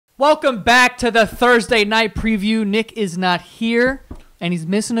Welcome back to the Thursday night preview. Nick is not here, and he's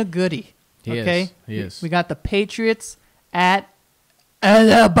missing a goodie. He is. We got the Patriots at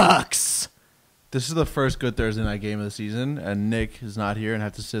the Bucs. This is the first good Thursday night game of the season, and Nick is not here and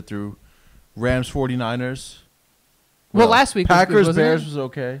had to sit through Rams 49ers. Well, last week Packers was good, Bears it? was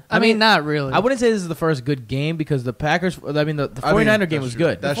okay. I mean, not really. I wouldn't say this is the first good game because the Packers, the 49er game was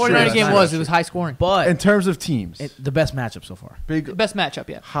good. The 49er game was high scoring. But in terms of teams, the best matchup so far. Best matchup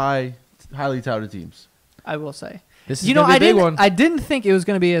yet. Highly touted teams. I will say. This is gonna be a big one. I didn't think it was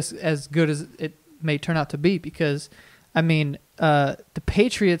going to be as good as it may turn out to be because, I mean, the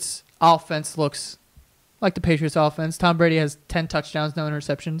Patriots offense looks like the Patriots offense. Tom Brady has 10 touchdowns, no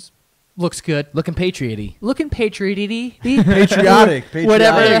interceptions. Looks good. Looking patrioty. Patriotic.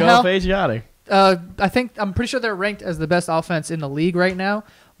 Whatever the hell. Patriotic. I'm pretty sure they're ranked as the best offense in the league right now,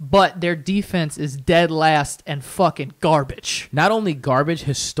 but their defense is dead last and fucking garbage. Not only garbage,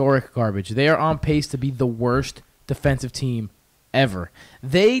 historic garbage. They are on pace to be the worst defensive team ever.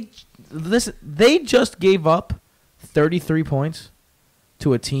 They just gave up 33 points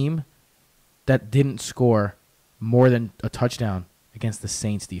to a team that didn't score more than a touchdown against the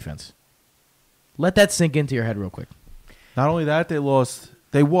Saints defense. Let that sink into your head real quick. Not only that, they won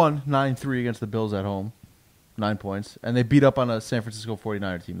 9-3 against the Bills at home, 9 points, and they beat up on a San Francisco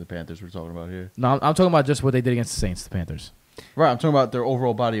 49er team, the Panthers we're talking about here. No, I'm talking about just what they did against the Saints, the Panthers. Right, I'm talking about their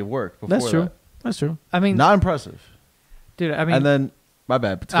overall body of work. That's true. That's true. I mean, not impressive, dude. I mean, and then my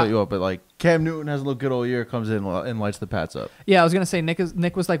bad to cut you up, but like Cam Newton hasn't looked good all year, comes in and lights the Pats up. Yeah, I was gonna say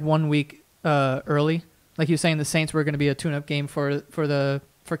Nick was like 1 week early. Like you were saying, the Saints were going to be a tune-up game for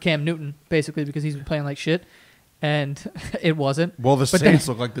Cam Newton, basically, because he's been playing like shit, and it wasn't. Well, the Saints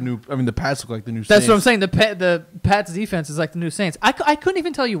look like the new. I mean, the Pats look like the new. That's Saints. what I'm saying. The Pats defense is like the new Saints. I couldn't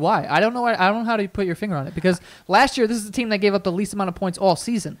even tell you why. I don't know. I don't know how to put your finger on it because last year this is the team that gave up the least amount of points all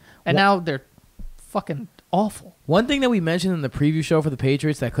season, and now they're fucking awful. One thing that we mentioned in the preview show for the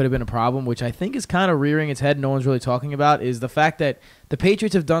Patriots that could have been a problem, which I think is kind of rearing its head, no one's really talking about, is the fact that the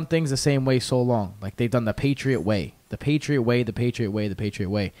Patriots have done things the same way so long. Like they've done the Patriot way, the Patriot way, the Patriot way, the Patriot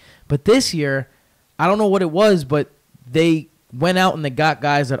way. But this year, I don't know what it was, but they went out and they got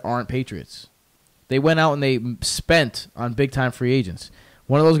guys that aren't Patriots. They went out and they spent on big-time free agents.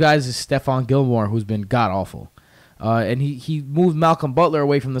 One of those guys is Stephon Gilmore, who's been god-awful. And he moved Malcolm Butler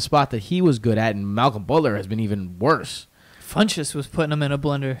away from the spot that he was good at, and Malcolm Butler has been even worse. Funchess was putting him in a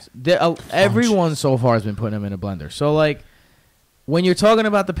blender. Everyone so far has been putting him in a blender. So, like, when you're talking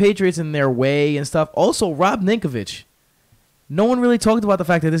about the Patriots and their way and stuff, also Rob Ninkovich, no one really talked about the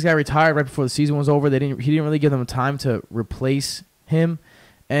fact that this guy retired right before the season was over. He didn't really give them time to replace him,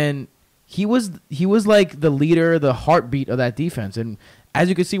 and he was like the leader, the heartbeat of that defense. And as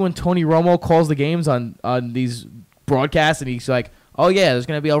you can see, when Tony Romo calls the games on these broadcasts, and he's like, "Oh yeah, there's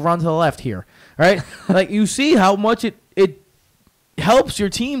gonna be a run to the left here," right? Like you see how much it helps your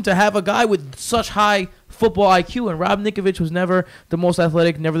team to have a guy with such high football IQ. And Rob Ninkovich was never the most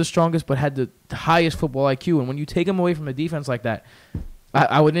athletic, never the strongest, but had the highest football IQ. And when you take him away from a defense like that,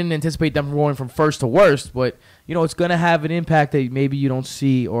 I wouldn't anticipate them going from first to worst, but you know it's gonna have an impact that maybe you don't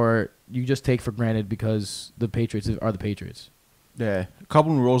see or you just take for granted because the Patriots are the Patriots. Yeah, a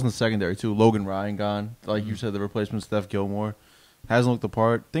couple new roles in the secondary too. Logan Ryan gone, like you said, the replacement Steph Gilmore hasn't looked the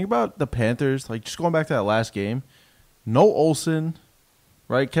part. Think about the Panthers, like just going back to that last game. No Olsen,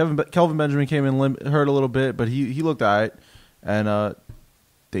 right? Kelvin Benjamin came in hurt a little bit, but he looked all right, and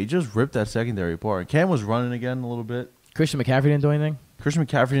they just ripped that secondary apart. And Cam was running again a little bit. Christian McCaffrey didn't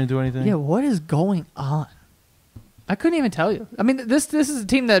do anything. Yeah, what is going on? I couldn't even tell you. I mean, this is a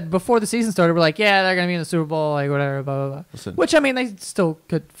team that before the season started, we're like, yeah, they're going to be in the Super Bowl, like whatever, blah, blah, blah. Listen, which, I mean, they still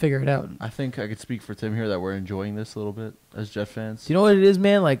could figure it out. I think I could speak for Tim here that we're enjoying this a little bit as Jet fans. Do you know what it is,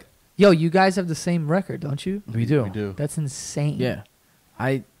 man? Like, yo, you guys have the same record, don't you? We do. We do. That's insane. Yeah.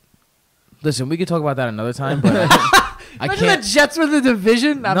 Listen, we could talk about that another time, but I can't. The Jets were the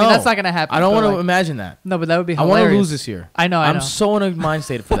division? I mean, that's not going to happen. I don't want to imagine that. No, but that would be hilarious. I want to lose this year. I know. I'm so in a mind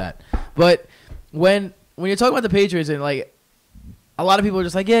state for that. But when you're talking about the Patriots and, like, a lot of people are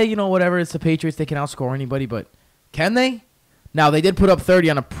just like, yeah, you know, whatever, it's the Patriots. They can outscore anybody, but can they? Now, they did put up 30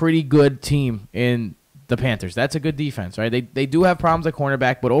 on a pretty good team in the Panthers. That's a good defense, right? They do have problems at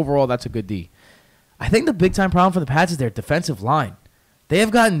cornerback, but overall, that's a good D. I think the big-time problem for the Pats is their defensive line. They have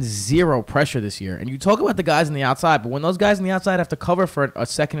gotten zero pressure this year. And you talk about the guys on the outside, but when those guys on the outside have to cover for a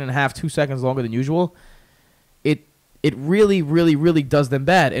second and a half, 2 seconds longer than usual, it really, really, really does them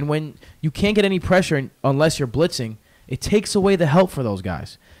bad. And when you can't get any pressure unless you're blitzing, it takes away the help for those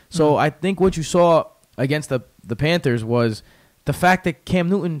guys. So I think what you saw against the Panthers was the fact that Cam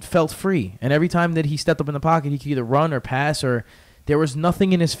Newton felt free. And every time that he stepped up in the pocket, he could either run or pass or there was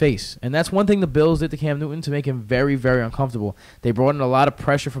nothing in his face. And that's one thing the Bills did to Cam Newton to make him very, very uncomfortable. They brought in a lot of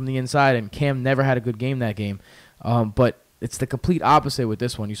pressure from the inside, and Cam never had a good game that game. But it's the complete opposite with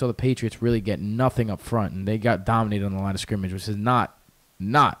this one. You saw the Patriots really get nothing up front, and they got dominated on the line of scrimmage, which is not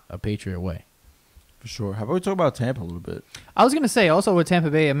a Patriot way. For sure. How about we talk about Tampa a little bit? I was gonna say also with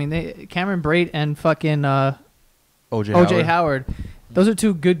Tampa Bay. I mean, Cameron Brate and fucking OJ Howard. Those are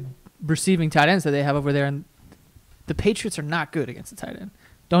two good receiving tight ends that they have over there, and the Patriots are not good against the tight end.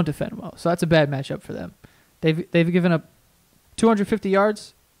 Don't defend well, so that's a bad matchup for them. They've given up 250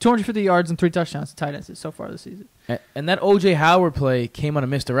 yards and 3 touchdowns to tight ends so far this season. And that O.J. Howard play came on a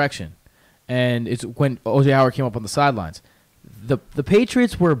misdirection, and it's when O.J. Howard came up on the sidelines. The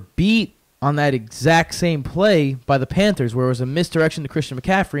Patriots were beat on that exact same play by the Panthers, where it was a misdirection to Christian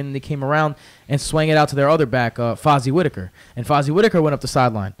McCaffrey, and then they came around and swung it out to their other back, Fozzie Whitaker. And Fozzie Whitaker went up the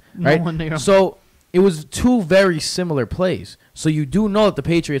sideline, right? So it was 2 very similar plays. So you do know that the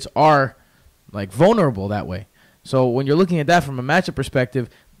Patriots are like vulnerable that way. So when you're looking at that from a matchup perspective,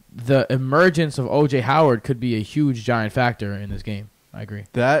 the emergence of O.J. Howard could be a huge, giant factor in this game. I agree.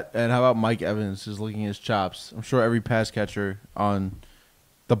 That, and how about Mike Evans is licking his chops? I'm sure every pass catcher on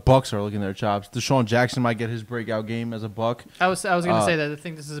the Bucs are licking their chops. Deshaun Jackson might get his breakout game as a Buck. I was going to say that I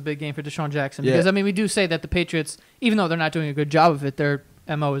think this is a big game for Deshaun Jackson because, I mean, we do say that the Patriots, even though they're not doing a good job of it, their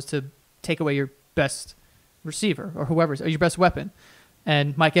MO is to take away your best receiver or whoever's or your best weapon.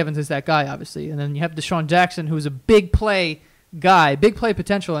 And Mike Evans is that guy, obviously. And then you have Deshaun Jackson, who's a big play guy, big play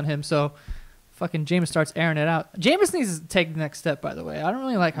potential in him. So fucking Jameis starts airing it out. Jameis needs to take the next step, by the way. I don't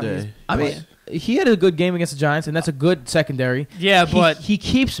really like how he's playing. I mean, he had a good game against the Giants, and that's a good secondary. Yeah, but he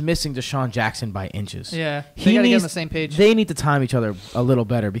keeps missing Deshaun Jackson by inches. Yeah, they got to get on the same page. They need to time each other a little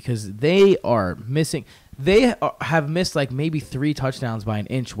better because they are missing. They have missed like maybe 3 touchdowns by an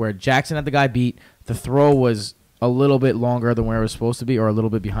inch where Jackson had the guy beat. The throw was a little bit longer than where it was supposed to be or a little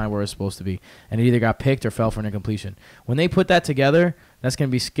bit behind where it was supposed to be. And it either got picked or fell for an incompletion. When they put that together, that's going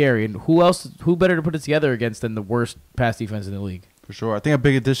to be scary. And who better to put it together against than the worst pass defense in the league? For sure. I think a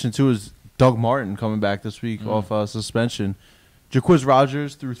big addition, too, is Doug Martin coming back this week off suspension. Jaquiz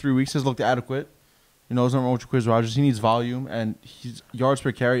Rodgers, through 3 weeks, has looked adequate. You know, there's nothing wrong with Jaquiz Rodgers. He needs volume, and his yards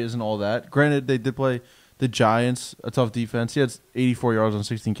per carry isn't all that. Granted, they did play the Giants, a tough defense. He had 84 yards on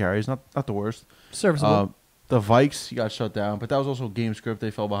 16 carries. Not the worst. Serviceable. The Vikes, he got shut down, but that was also game script.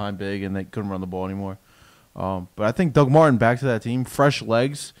 They fell behind big, and they couldn't run the ball anymore. But I think Doug Martin back to that team, fresh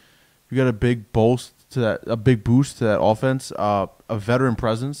legs. You got a big boost to that offense, a veteran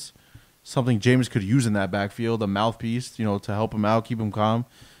presence, something Jameis could use in that backfield, a mouthpiece, you know, to help him out, keep him calm,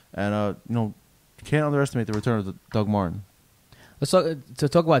 and you know, you can't underestimate the return of Doug Martin. Let's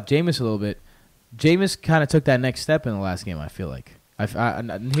talk about Jameis a little bit. Jameis kind of took that next step in the last game. I feel like he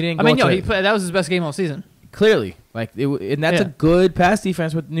didn't. That was his best game all season. Clearly, and that's a good pass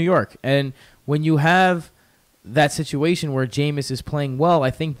defense with New York. And when you have that situation where Jameis is playing well,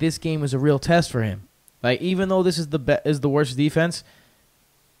 I think this game is a real test for him. Like, even though this is the worst defense,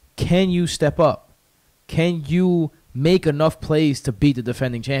 can you step up? Can you make enough plays to beat the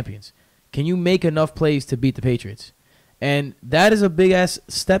defending champions? Can you make enough plays to beat the Patriots? And that is a big ass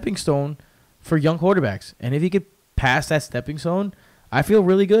stepping stone for young quarterbacks. And if he could pass that stepping stone, I feel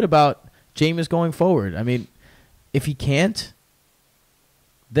really good about Jameis going forward. I mean, if he can't,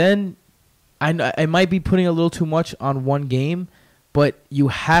 then I might be putting a little too much on one game, but you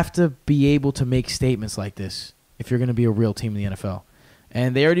have to be able to make statements like this if you're going to be a real team in the NFL.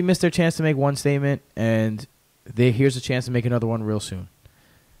 And they already missed their chance to make one statement, and here's a chance to make another one real soon.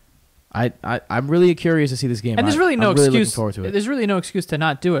 I'm really curious to see this game. And there's really no excuse. Looking forward to it. There's really no excuse to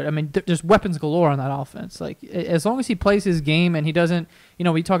not do it. I mean, there's weapons galore on that offense. Like, as long as he plays his game and he doesn't, you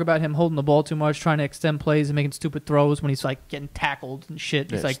know, we talk about him holding the ball too much, trying to extend plays and making stupid throws when he's like getting tackled and shit.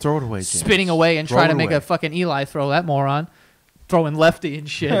 Yeah, he's like throw it away, spinning away and trying to make a fucking Eli throw, that moron, throwing lefty and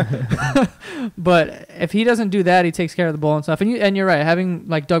shit. But if he doesn't do that, he takes care of the ball and stuff. And you're right, having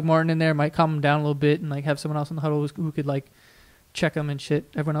like Doug Martin in there might calm him down a little bit and like have someone else in the huddle who could like check him and shit.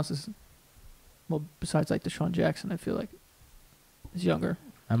 Everyone else is. Well, besides like Deshaun Jackson, I feel like is younger.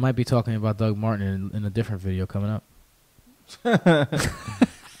 I might be talking about Doug Martin in a different video coming up.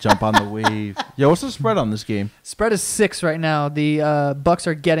 Jump on the wave. Yeah, what's the spread on this game? Spread is 6 right now. The Bucs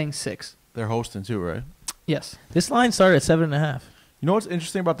are getting 6. They're hosting too, right? Yes. This line started at 7.5. You know what's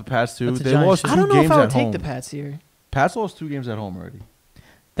interesting about the Pats too? That's a They giant lost shit. 2 I don't know games if I would at take home. the Pats here. Pats lost 2 games at home already.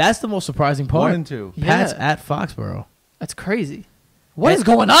 That's the most surprising part. 1 and 2. Pats Yeah. at Foxborough. That's crazy. What is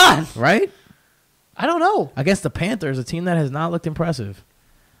going on? Right? I don't know. Against the Panthers, a team that has not looked impressive.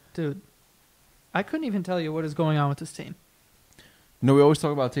 Dude, I couldn't even tell you what is going on with this team. You know, we always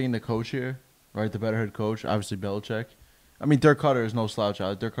talk about taking the coach here, right? The better head coach, obviously Belichick. I mean, Dirk Cutter is no slouch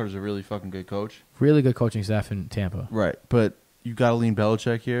out. Dirk Cutter's a really fucking good coach. Really good coaching staff in Tampa. Right, but you got to lean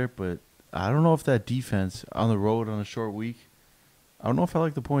Belichick here. But I don't know if that defense on the road on a short week. I don't know if I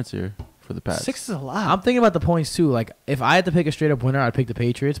like the points here for the Pats. 6 is a lot. I'm thinking about the points too. Like if I had to pick a straight up winner, I'd pick the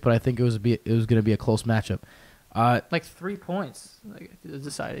Patriots. But I think it was going to be a close matchup. Like 3 points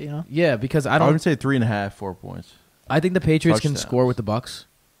decided, you know? Yeah, because I would say 3.5, 4 points. I think the Patriots can Touchdowns. score with the Bucs.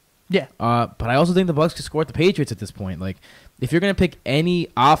 Yeah. But I also think the Bucs can score with the Patriots at this point. Like, if you're going to pick any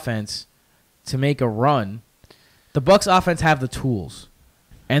offense to make a run, the Bucs offense have the tools.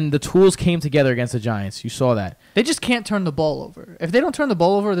 And the tools came together against the Giants. You saw that. They just can't turn the ball over. If they don't turn the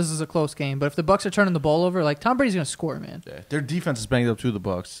ball over, this is a close game. But if the Bucs are turning the ball over, like Tom Brady's going to score, man. Yeah, their defense is banged up too. The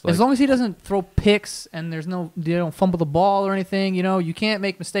Bucs. As long as he doesn't throw picks and they don't fumble the ball or anything, you know, you can't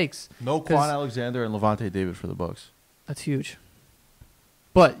make mistakes. No Quan Alexander and Levante David for the Bucs. That's huge.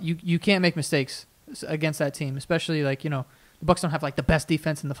 But you can't make mistakes against that team, especially like, you know, the Bucs don't have like the best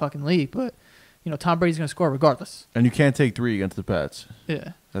defense in the fucking league, but you know, Tom Brady's going to score regardless. And you can't take 3 against the Pats.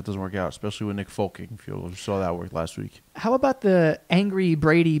 Yeah. That doesn't work out, especially with Nick Folking. If you saw that work last week. How about the angry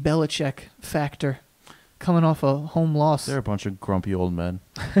Brady Belichick factor coming off a home loss? They're a bunch of grumpy old men.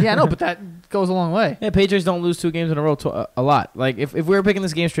 Yeah, I know, but that goes a long way. Yeah, Patriots don't lose 2 games in a row a lot. Like, if we were picking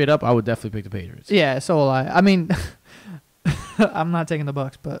this game straight up, I would definitely pick the Patriots. Yeah, so will I. I mean, I'm not taking the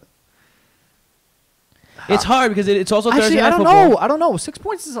Bucs, but It's hard because it's also Thursday actually, Night I don't Football. know. I don't know. 6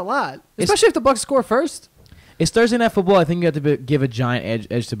 points is a lot, especially if the Bucs score first. It's Thursday Night Football. I think you have to give a giant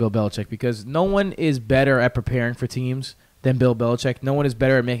edge to Bill Belichick because no one is better at preparing for teams than Bill Belichick. No one is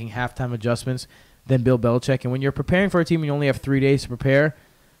better at making halftime adjustments than Bill Belichick. And when you're preparing for a team and you only have 3 days to prepare,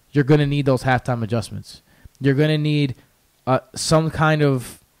 you're going to need those halftime adjustments. You're going to need some kind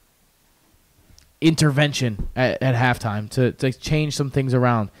of intervention at halftime to change some things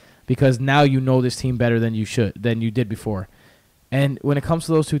around because now you know this team better than you did before. And when it comes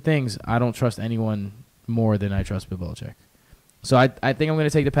to those 2 things, I don't trust anyone more than I trust Bill Belichick. So I think I'm going to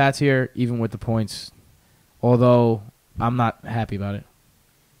take the Pats here, even with the points, although I'm not happy about it.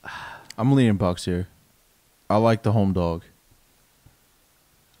 I'm leaning Bucs here. I like the home dog.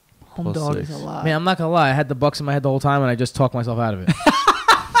 Home Plus dog 6. is a lot. Man, I'm not going to lie. I had the Bucs in my head the whole time, and I just talked myself out of it.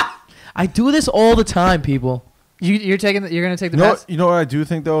 I do this all the time, people. You're going to take the You know, Pats? you know what I do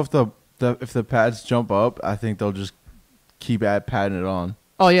think, though? If the Pats jump up, I think they'll just keep patting it on.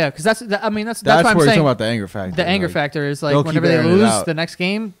 Oh yeah, because that's what I'm where saying. you're talking about the anger factor. The anger like, factor is like they'll whenever keep they airing it lose out. the next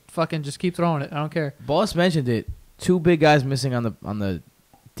game, fucking just keep throwing it. I don't care. Boss mentioned it. 2 big guys missing on the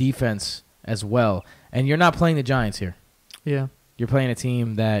defense as well, and you're not playing the Giants here. Yeah. You're playing a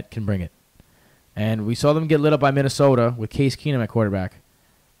team that can bring it. And we saw them get lit up by Minnesota with Case Keenum at quarterback.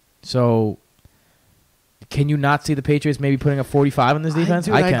 So, can you not see the Patriots maybe putting up 45 in this defense?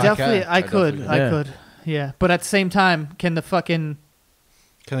 Dude, I can. I could. can. could. Yeah. But at the same time, can the fucking...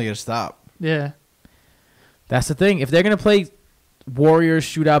 Can they get a stop? Yeah. That's the thing. If they're going to play Warriors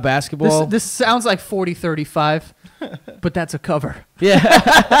shootout basketball... This sounds like 40-35, but that's a cover.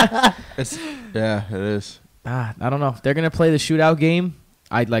 Yeah. Yeah, it is. I don't know. If they're going to play the shootout game,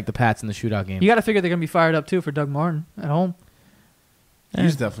 I'd like the Pats in the shootout game. You got to figure they're going to be fired up, too, for Doug Martin at home.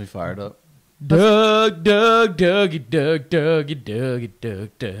 He's definitely fired up. Doug.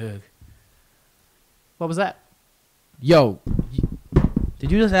 What was that? Yo,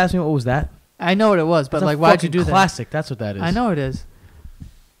 did you just ask me what was that? I know what it was, but That's a like, why'd you fucking do that? classic. That's what that is. I know it is.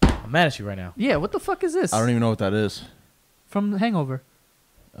 I'm mad at you right now. Yeah, what the fuck is this? I don't even know what that is. From The Hangover.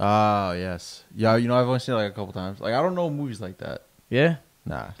 Ah, yes. Yeah, you know, I've only seen it like a couple times. Like, I don't know movies like that. Yeah?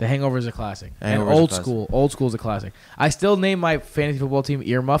 Nah. The Hangover is a classic. Hangover And is a Old classic. School. Old School is a classic. I still name my fantasy football team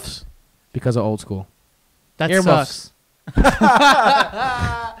Earmuffs because of Old School. That Earmuffs.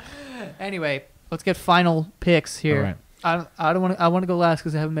 sucks. Anyway, let's get final picks here. All right. I don't want to. I want to go last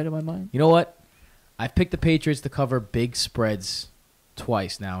because I haven't made up my mind. You know what? I've picked the Patriots to cover big spreads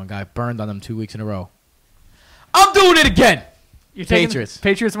twice now and got burned on them 2 weeks in a row. I'm doing it again. You're taking Patriots.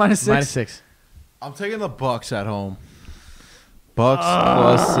 Patriots -6. -6. I'm taking the Bucs at home. Bucs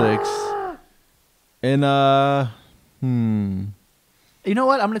 +6. And You know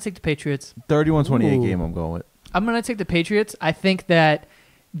what? I'm gonna take the Patriots. 31-28 Ooh. game I'm going with. I'm gonna take the Patriots. I think that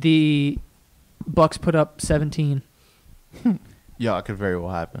the Bucks put up 17. Yeah, it could very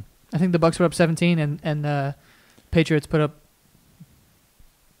well happen. I think the Bucks put up 17, and Patriots put up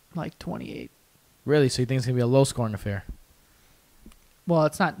like 28. Really? So you think it's going to be a low-scoring affair? Well,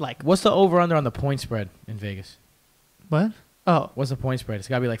 it's not like What's the over-under on the point spread in Vegas? what? Oh, What's the point spread? It's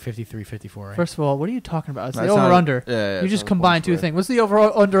got to be like 53, 54, right? first of all, what are you talking about? It's That's the not- over/under. Yeah, You just combine two things. What's the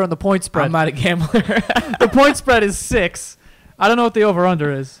over/under on the point spread? I'm not a gambler. The point spread is 6. I don't know what the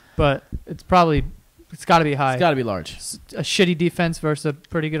over/under is, but it's probably It's got to be high. It's got to be large. A shitty defense versus a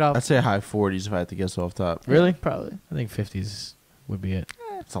pretty good I'd offense. say high 40s if I had to guess off top. Really? Probably. I think 50s would be it.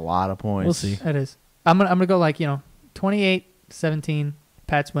 It's a lot of points. We'll see. It is. I'm gonna go like 28-17.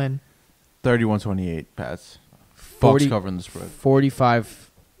 Pats win. 31-28, Pats. 40 Bucs covering the spread.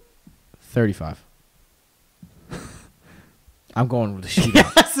 45-35. I'm going with the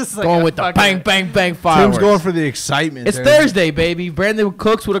shootout. This is like Going a with the fucking- bang, bang, bang fireworks. Tim's going for the excitement. It's there. Thursday, baby. Brandon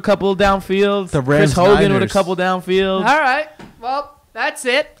Cooks with a couple downfield. The Chris Rams Hogan with a Niners. couple downfield. All right. Well, that's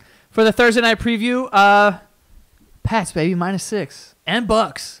it for the Thursday night preview. Pats, baby, -6. And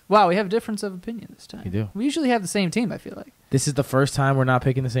Bucs. Wow, we have a difference of opinion this time. We do. We usually have the same team, I feel like. This is the first time we're not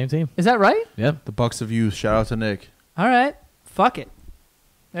picking the same team. Is that right? Yep. The Bucs of youth. Shout out to Nick. All right. Fuck it.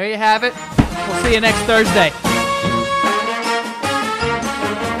 There you have it. We'll see you next Thursday.